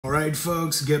Alright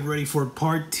folks, get ready for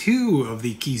part 2 of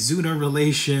the Kizuna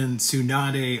relation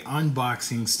Tsunade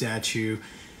unboxing statue.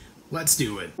 Let's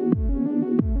do it.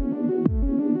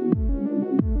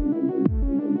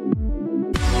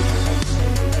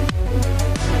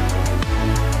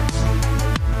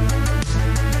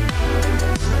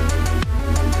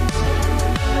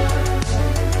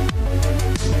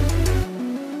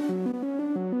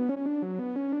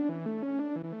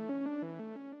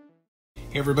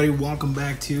 Hey everybody, welcome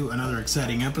back to another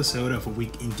exciting episode of A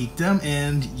Week in Geekdom,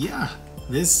 and yeah,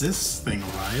 this thing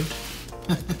arrived.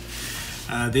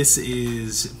 This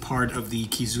is part of the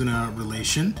Kizuna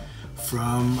relation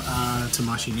from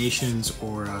Tamashii Nations,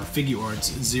 or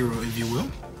Figuarts 0, if you will.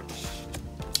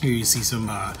 Here you see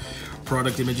some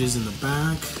product images in the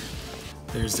back.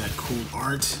 There's that cool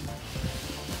art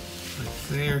right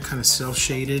there, kind of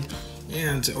self-shaded.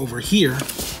 And over here,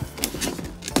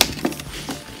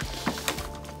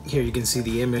 you can see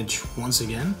the image once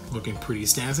again, looking pretty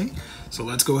snazzy. So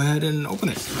let's go ahead and open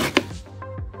it.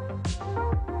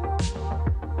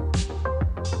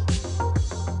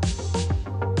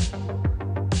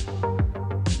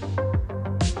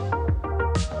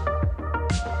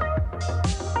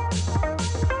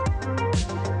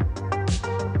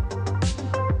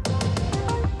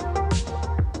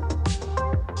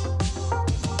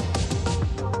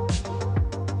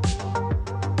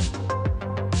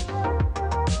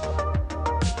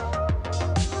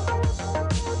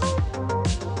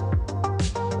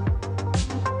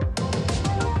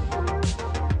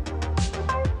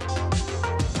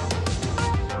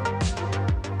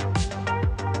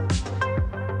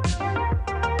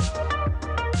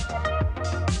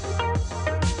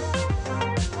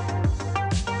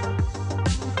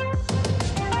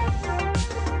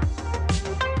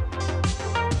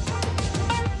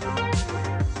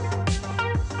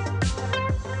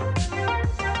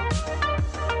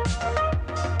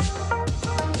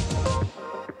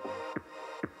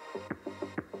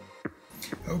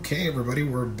 Okay everybody,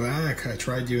 we're back. I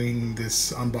tried doing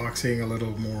this unboxing a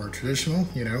little more traditional,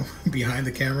 you know, behind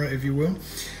the camera, if you will.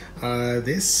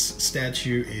 This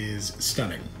statue is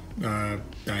stunning. I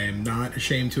am not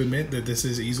ashamed to admit that this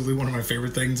is easily one of my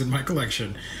favorite things in my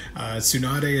collection.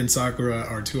 Tsunade and Sakura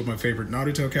are two of my favorite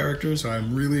Naruto characters, so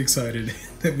I'm really excited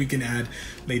that we can add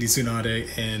Lady Tsunade,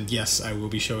 and yes, I will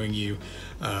be showing you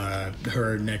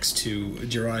her next to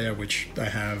Jiraiya, which I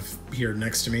have here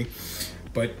next to me.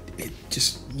 But it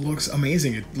just looks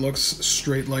amazing. It looks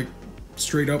straight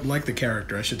up like the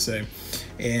character, I should say.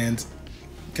 And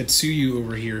Katsuyu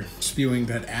over here spewing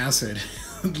that acid.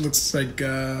 It looks like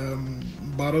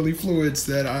bodily fluids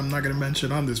that I'm not going to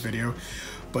mention on this video,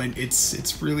 but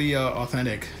it's really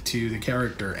authentic to the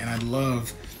character, and I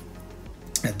love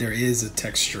that there is a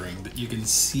texturing that you can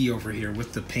see over here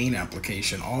with the paint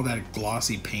application. All that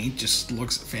glossy paint just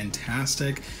looks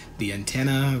fantastic. The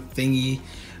antenna thingy,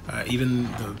 even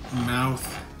the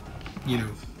mouth, you know,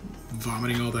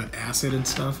 vomiting all that acid and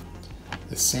stuff.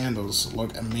 The sandals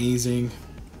look amazing.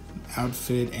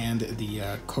 Outfit and the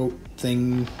coat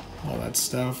thing, all that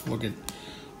stuff. Look at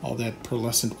all that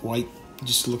pearlescent white. It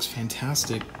just looks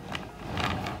fantastic.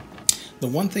 The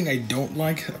one thing I don't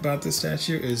like about this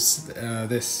statue is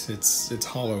it's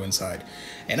hollow inside,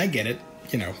 and I get it.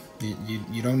 You know,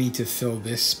 you don't need to fill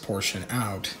this portion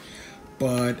out,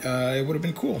 but it would have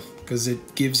been cool because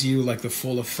it gives you like the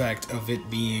full effect of it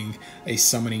being a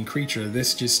summoning creature.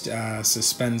 This just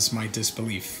suspends my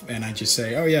disbelief, and I just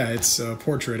say, oh yeah, it's a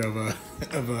portrait of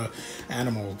a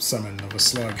animal summon, of a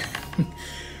slug.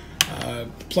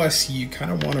 Plus, you kind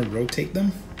of want to rotate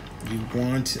them. You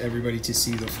want everybody to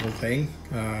see the full thing.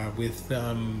 With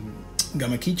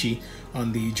Gamakichi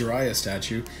on the Jiraiya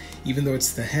statue, even though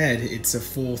it's the head, it's a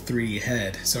full 3D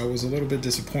head. So I was a little bit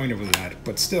disappointed with that,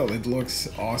 but still, it looks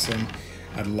awesome.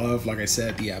 I love, like I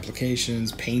said, the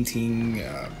applications, painting,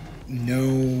 no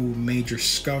major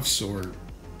scuffs or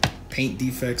paint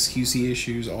defects, QC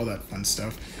issues, all that fun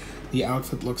stuff. The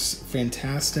outfit looks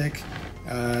fantastic.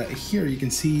 Here you can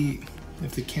see,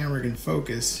 if the camera can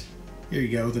focus, here you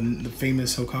go, the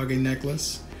famous Hokage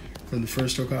necklace from the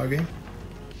first Hokage.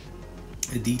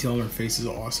 The detail on her face is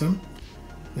awesome.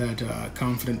 That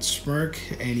confident smirk,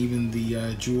 and even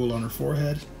the jewel on her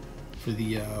forehead for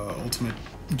the ultimate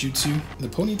jutsu. The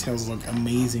ponytails look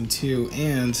amazing too,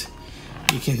 and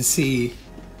you can see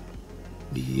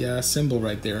the symbol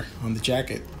right there on the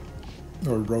jacket,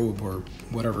 or robe, or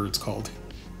whatever it's called.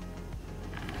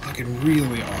 Looking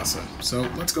really awesome. So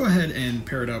let's go ahead and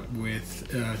pair it up with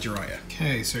Jiraiya.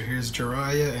 Okay, so here's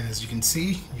Jiraiya, and as you can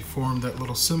see, you form that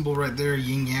little symbol right there,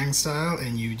 yin-yang style,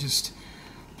 and you just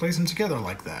place them together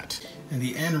like that. And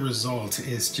the end result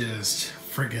is just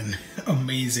friggin'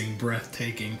 amazing,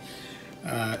 breathtaking.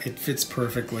 It fits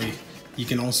perfectly. You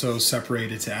can also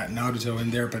separate it to add Naruto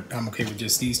in there, but I'm okay with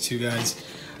just these two guys.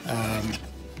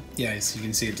 Yeah, as you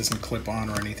can see, it doesn't clip on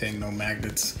or anything, no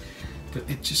magnets. But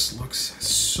it just looks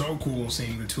so cool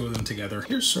seeing the two of them together.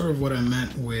 Here's sort of what I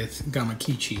meant with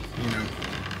Gamakichi, you know.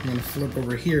 I'm gonna flip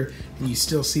over here and you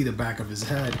still see the back of his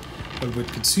head. But with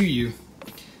Kizuna,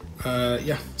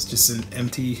 yeah, it's just an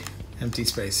empty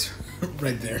space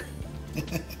right there.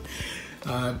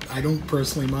 I don't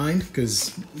personally mind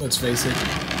because, let's face it,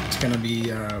 it's gonna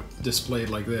be displayed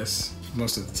like this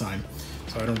most of the time.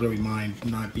 So I don't really mind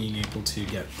not being able to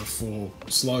get the full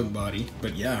slug body.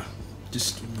 But yeah,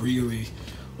 just really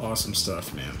awesome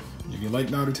stuff, man. If you like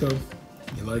Naruto,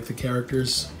 you like the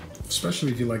characters,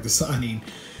 especially if you like the Sanin,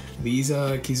 these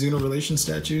Kizuna relation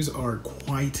statues are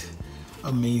quite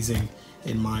amazing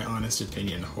in my honest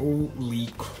opinion. Holy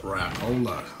crap,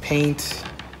 hola. Paint,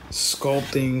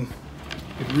 sculpting,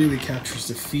 it really captures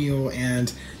the feel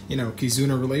and, you know,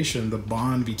 Kizuna relation, the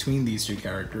bond between these two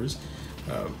characters,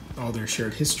 all their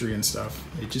shared history and stuff.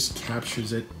 It just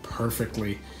captures it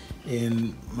perfectly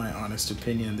in my honest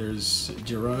opinion. There's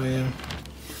Jiraiya,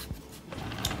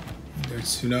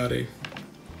 there's Tsunade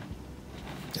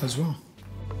as well.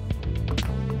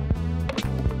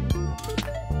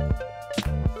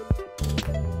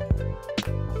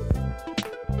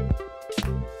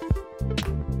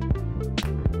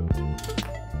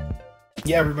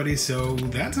 Yeah, everybody, so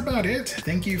that's about it.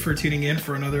 Thank you for tuning in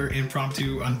for another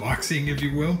impromptu unboxing, if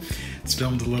you will. It's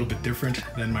filmed a little bit different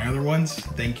than my other ones.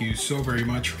 Thank you so very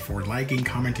much for liking,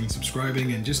 commenting,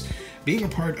 subscribing, and just being a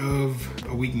part of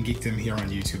A Week in Geekdom here on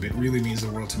YouTube. It really means the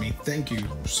world to me. Thank you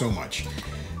so much.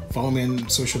 Follow me on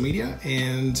social media,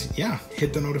 and yeah,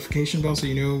 hit the notification bell so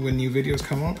you know when new videos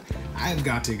come up. I've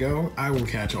got to go. I will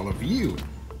catch all of you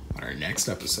on our next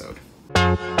episode.